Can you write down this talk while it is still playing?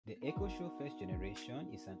The Echo Show First Generation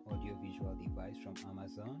is an audio-visual device from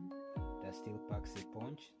Amazon that still packs a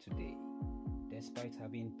punch today, despite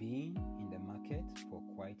having been in the market for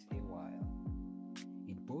quite a while.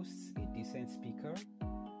 It boasts a decent speaker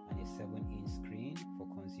and a 7-inch screen for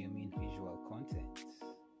consuming visual content.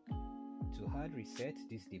 To hard reset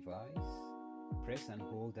this device, press and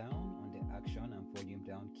hold down on the action and volume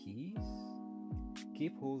down keys.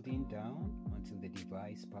 Keep holding down until the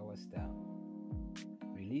device powers down.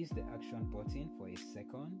 Release the action button for a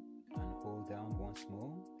second and hold down once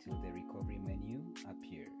more till the recovery menu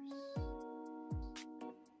appears.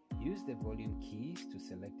 Use the volume keys to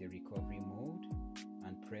select the recovery mode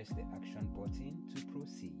and press the action button to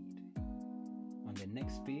proceed. On the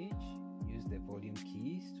next page, use the volume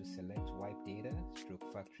keys to select wipe data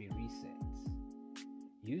 / factory resets.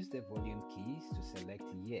 Use the volume keys to select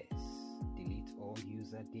yes, delete all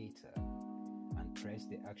user data, and press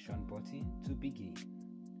the action button to begin.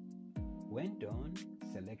 When done,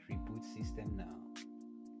 select Reboot System Now.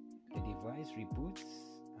 The device reboots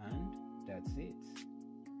and that's it.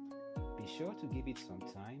 Be sure to give it some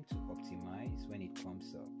time to optimize when it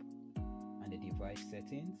comes up, and the device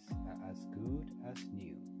settings are as good as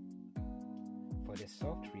new. For the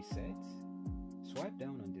soft reset, swipe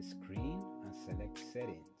down on the screen and select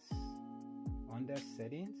Settings. Under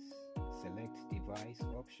Settings, select Device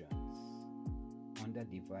Options. Under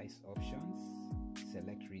Device Options,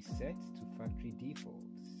 select Reset to Factory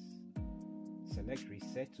Defaults. Select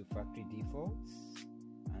Reset to Factory Defaults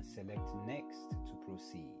and select Next to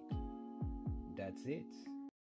proceed. That's it.